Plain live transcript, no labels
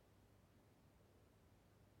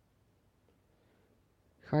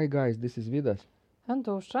Hi guys, this is Vidas, And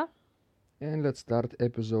Ausra. and let's start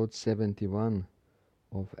episode 71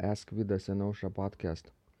 of Ask Vidas and Ausra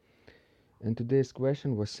podcast. And today's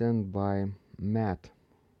question was sent by Matt,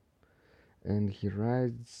 and he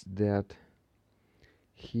writes that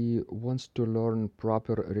he wants to learn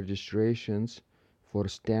proper registrations for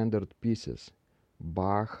standard pieces,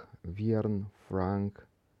 Bach, Vierne, Franck,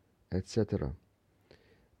 etc.,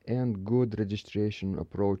 and good registration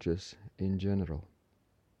approaches in general.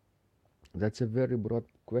 That's a very broad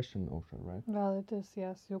question, Ausra, right? Well, it is,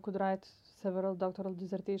 yes. You could write several doctoral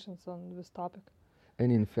dissertations on this topic.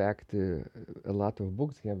 And in fact, a lot of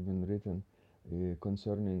books have been written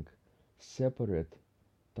concerning separate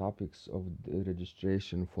topics of the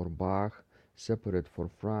registration for Bach, separate for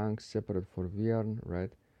Franck, separate for Vierne,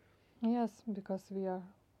 right? Yes, because we are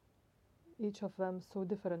each of them so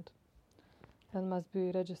different and must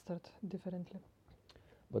be registered differently.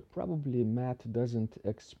 But probably Matt doesn't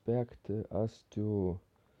expect us to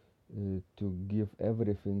give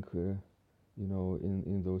everything,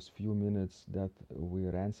 in those few minutes that we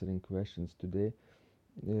are answering questions today.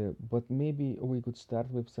 But maybe we could start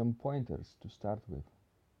with some pointers to start with.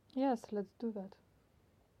 Yes, let's do that.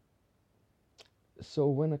 So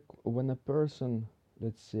when a person,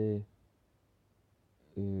 let's say,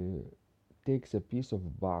 uh, takes a piece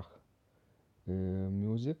of Bach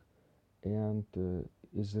music and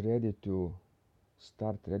is ready to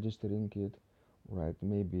start registering it, right?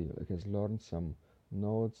 Maybe has learned some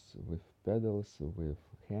notes with pedals, with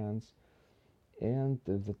hands, and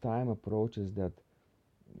the time approaches that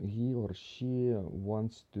he or she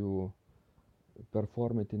wants to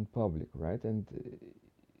perform it in public, right? And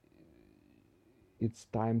it's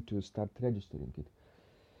time to start registering it.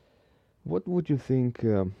 What would you think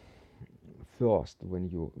first when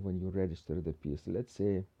you register the piece? Let's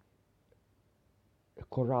say a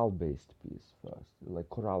chorale-based piece first, like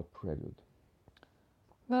chorale prelude.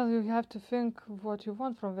 Well, you have to think what you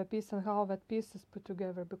want from the piece and how that piece is put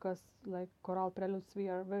together because, like chorale preludes, we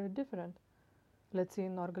are very different. Let's say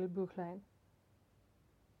in Orgelbuchlein.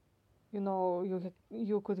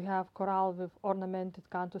 You could have chorale with ornamented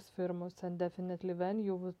cantus firmus, and definitely then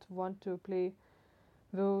you would want to play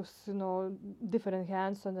those different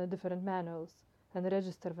hands on the different manuals and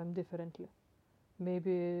register them differently.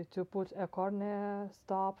 Maybe to put a cornet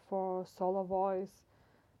stop for solo voice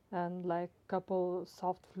and like couple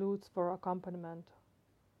soft flutes for accompaniment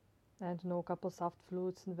and couple soft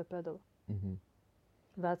flutes in the pedal. Hmm.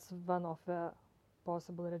 That's one of the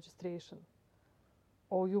possible registration.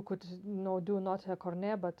 Or you could do not a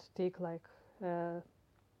cornet but take like a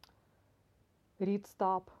reed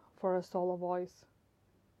stop for a solo voice.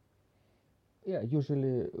 Yeah,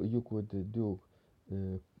 usually you could do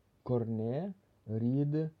cornet,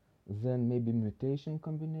 reed, then maybe mutation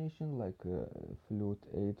combination like flute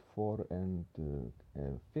 8/4 and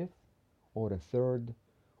 5th, or a third,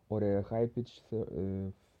 or a high pitch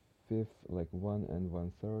fifth like 1 and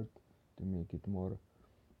 1/3 to make it more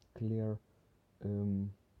clear.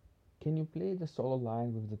 Um, can you play the solo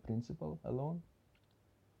line with the principal alone?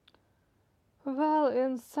 Well,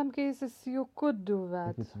 in some cases you could do that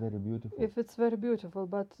If it's very beautiful. if it's very beautiful,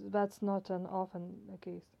 but that's not an often a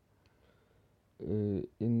case.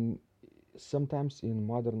 In sometimes in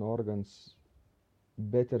modern organs,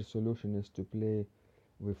 better solution is to play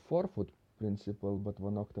with 4-foot principal but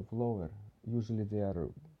 1 octave lower. Usually they are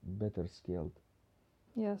better scaled.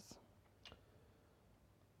 Yes.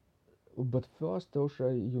 But first, Tosha,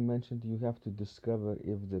 you mentioned you have to discover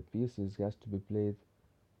if the pieces has to be played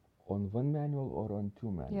on one manual or on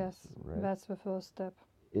two manuals, Yes, right? that's the first step.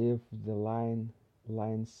 If the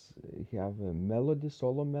lines have a melody,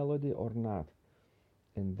 solo melody or not,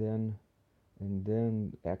 and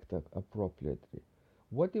then act appropriately.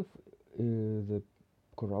 What if the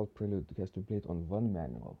chorale prelude has to play it on one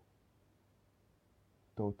manual,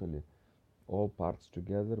 totally, all parts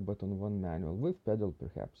together, but on one manual with pedal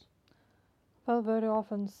perhaps? Well, very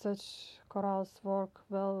often such chorales work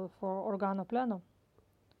well for organo pleno.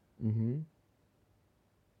 Mm-hmm.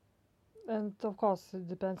 And of course, it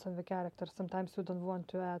depends on the character. Sometimes you don't want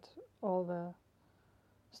to add all the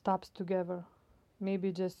stops together.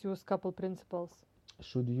 Maybe just use couple principles.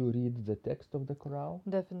 Should you read the text of the chorale?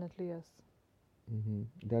 Definitely, yes. Mm-hmm.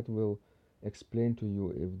 That will explain to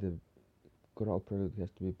you if the chorale prelude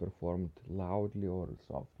has to be performed loudly or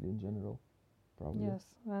softly in general, probably. Yes,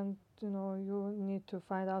 and you need to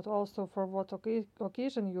find out also for what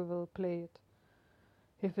occasion you will play it.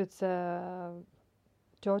 If it's a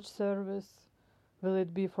church service, will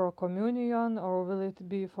it be for communion or will it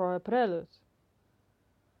be for a prelude?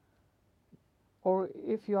 Or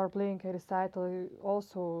if you are playing a recital, you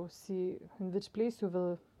also see in which place you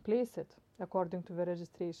will place it according to the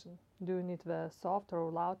registration. Do you need the soft or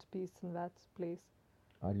loud piece in that place?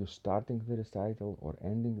 Are you starting the recital or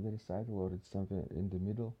ending the recital, or it's something in the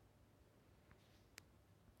middle?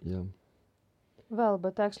 Yeah. Well,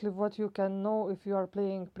 but actually what you can know if you are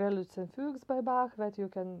playing preludes and fugues by Bach, that you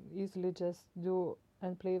can easily just do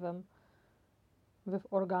and play them with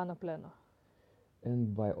organo pleno.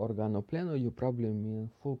 And by organo pleno, you probably mean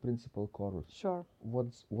full principal chorus. Sure.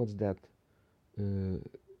 What's that?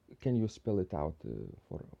 Can you spell it out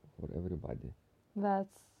for everybody?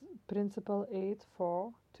 That's principal 8,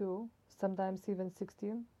 4, 2, sometimes even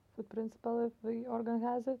 16 foot principal if the organ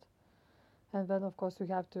has it. And then of course you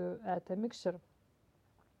have to add a mixture.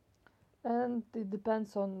 And it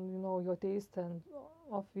depends on your taste and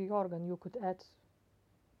of the organ. You could add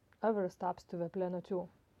other stops to the pleno too.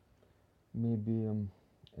 Maybe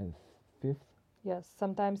a fifth. Yes,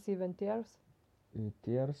 sometimes even tierce.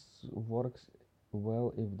 Tierce works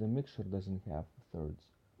well if the mixture doesn't have thirds.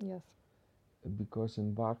 Yes. Because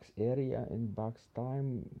in Bach's area, in Bach's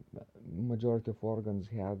time, majority of organs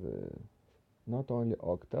had not only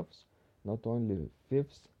octaves, not only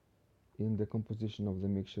fifths in the composition of the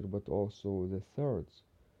mixture, but also the thirds.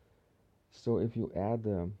 So if you add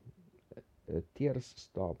a tierce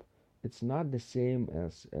stop, it's not the same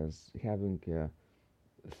as having a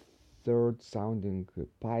third sounding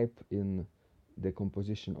pipe in the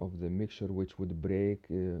composition of the mixture, which would break,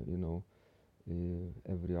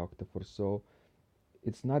 every octave or so.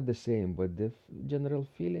 It's not the same, but the general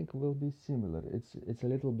feeling will be similar. It's a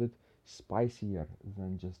little bit spicier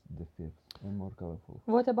than just the fifth and more colorful.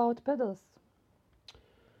 What about pedals?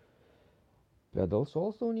 Pedals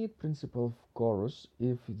also need principal chorus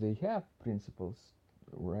if they have principals,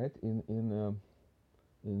 right?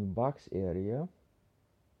 In Bach's area,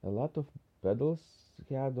 a lot of pedals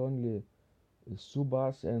had only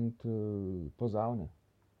subas and posaune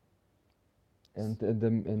and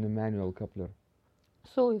a manual coupler.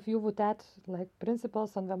 So if you would add like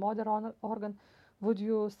principals on the modern organ, would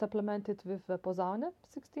you supplement it with the posaune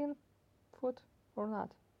 16 foot or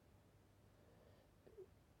not?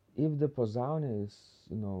 If the posaune is,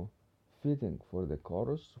 fitting for the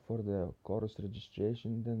chorus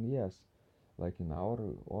registration, then yes. Like in our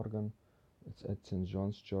organ, it's at St.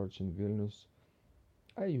 John's Church in Vilnius,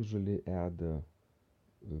 I usually add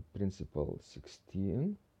principal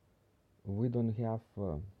 16. We don't have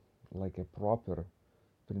like a proper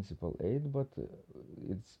principal 8, but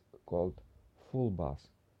it's called full bass.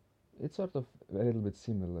 It's sort of a little bit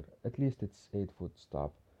similar, at least it's 8-foot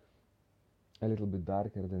stop. A little bit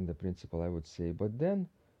darker than the principal, I would say, but then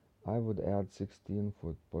I would add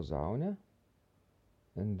 16-foot posaune,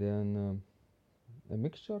 and then a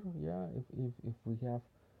mixture. Yeah, if we have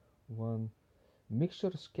one.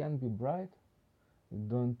 Mixtures can be bright.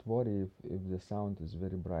 Don't worry if the sound is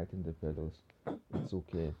very bright in the pedals. It's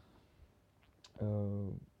okay.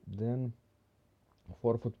 Then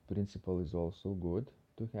 4-foot principal is also good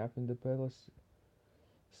to have in the pedals.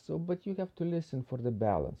 So, but you have to listen for the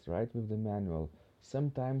balance, right, with the manual.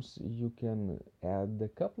 Sometimes you can add the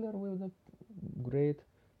coupler with the great,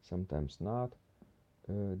 sometimes not,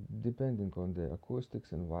 depending on the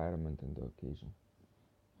acoustics, environment, and the occasion.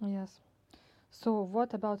 Yes. So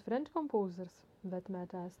what about French composers that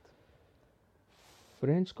Matt asked?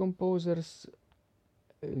 French composers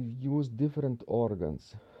use different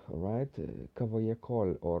organs, right?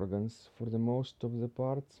 Cavaillé-Coll organs for the most of the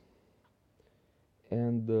parts,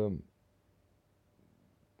 and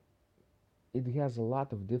it has a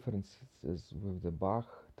lot of differences with the Bach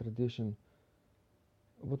tradition.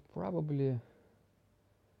 What probably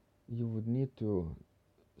you would need to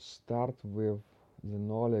start with the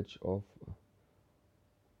knowledge of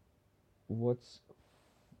what's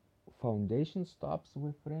foundation stops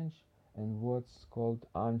with French and what's called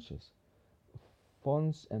anches,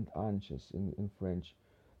 fonds and anches in French.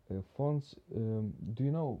 Fonds, do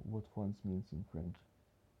you know what fonds means in French?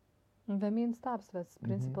 The mean stops, that's Mhm.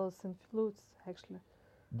 principals and flutes actually.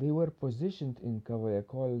 They were positioned in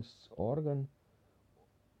Cavaillé-Coll's organ,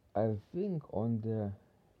 I think, on the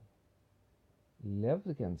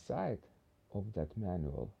left-hand side of that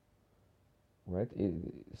manual, right?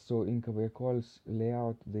 So in Cavaillé-Coll's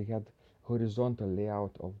layout, they had horizontal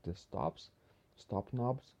layout of the stop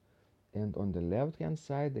knobs, and on the left-hand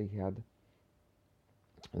side, they had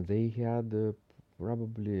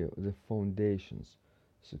probably the foundations,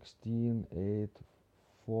 16, 8,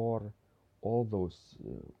 4, all those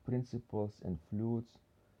principals and flutes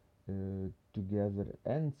together,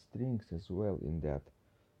 and strings as well in that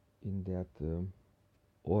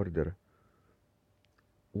order.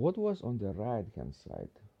 What was on the right hand side?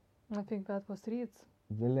 I think that was reeds.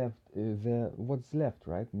 The left, the what's left,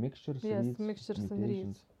 right? Mixtures, Yes, reads, mixtures and reeds.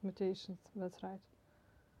 mutations. Mutations, that's right.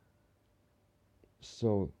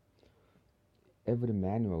 So every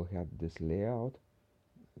manual had this layout,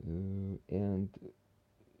 and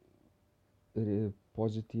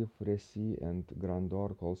Positive, Récit, and Grand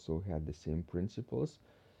Orgue also had the same principles,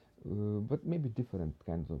 but maybe different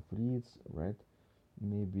kinds of reeds, right?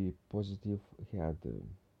 Maybe Positive had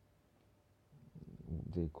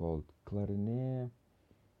they called clarinet.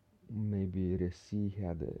 Maybe Récit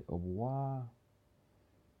had oboe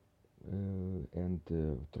and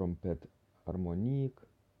trompette harmonique.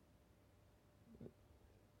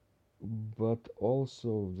 But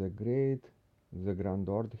also the Grand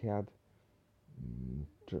Orgue had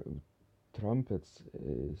tr trumpets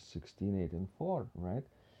 16, 8, and 4, right?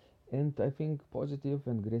 And I think Positive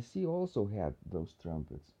and Récit also had those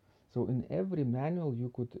trumpets. So in every manual you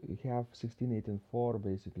could have 16, 8, and 4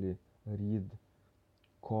 basically read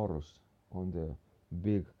chorus on the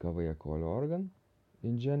big Cavaillé-Coll organ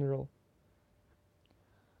in general.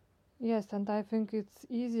 Yes, and I think it's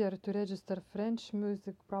easier to register French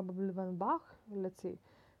music probably than Bach, let's see,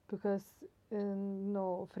 because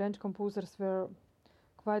French composers were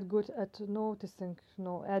quite good at noticing,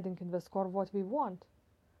 adding in the score what we want.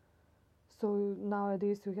 So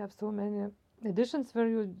nowadays you have so many editions where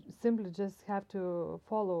you simply just have to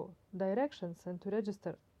follow directions and to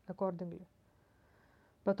register accordingly.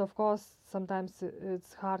 But of course, sometimes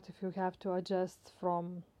it's hard if you have to adjust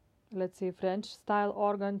from, let's say, French style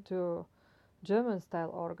organ to German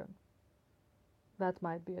style organ. That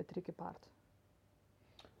might be a tricky part.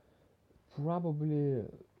 Probably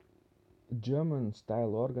German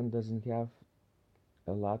style organ doesn't have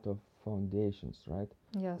a lot of foundations, right?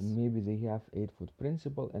 Yes. Maybe they have 8-foot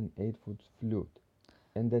principal and 8-foot flute,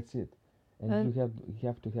 and that's it. And you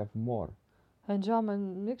have to have more. And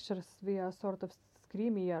German mixtures, we are sort of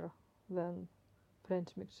screamier than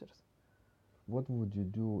French mixtures. What would you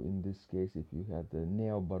do in this case if you had a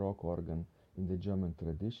neo-baroque organ in the German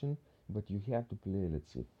tradition, but you have to play,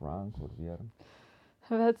 let's say, Franck or Wierm?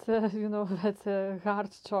 That's that's a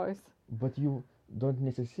hard choice. But you don't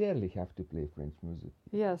necessarily have to play French music.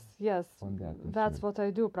 Yes. On that That's what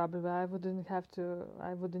I do probably. I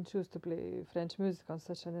wouldn't choose to play French music on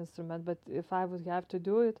such an instrument, but if I would have to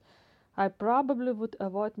do it, I probably would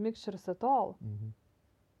avoid mixtures at all. Mm-hmm.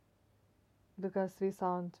 Because we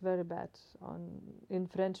sound very bad in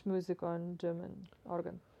French music on German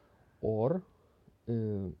organ. Or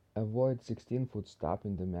avoid 16-foot stop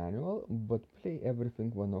in the manual, but play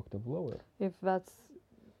everything 1 octave lower. If that's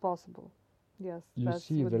possible, yes, that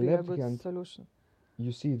would be a good solution.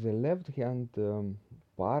 You see, the left hand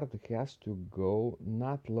part has to go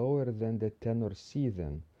not lower than the tenor C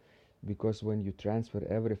then, because when you transfer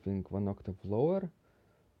everything 1 octave lower,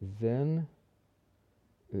 then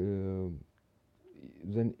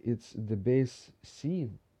it's the bass C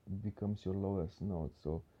becomes your lowest note.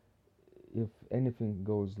 So if anything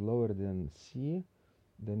goes lower than C,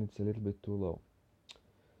 then it's a little bit too low.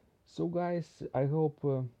 So guys, I hope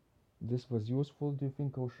this was useful. Do you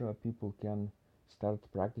think, Ausra, people can start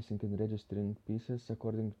practicing and registering pieces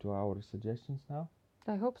according to our suggestions now?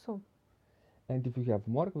 I hope so. And if you have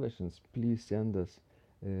more questions, please send us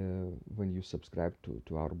when you subscribe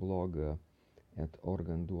to our blog at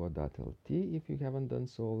organduo.lt if you haven't done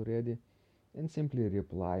so already, and simply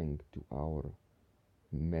replying to our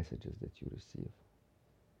messages that you receive.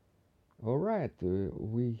 All right,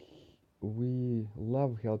 we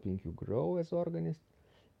love helping you grow as organists,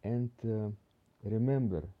 and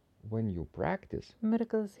remember, when you practice,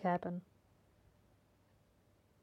 miracles happen.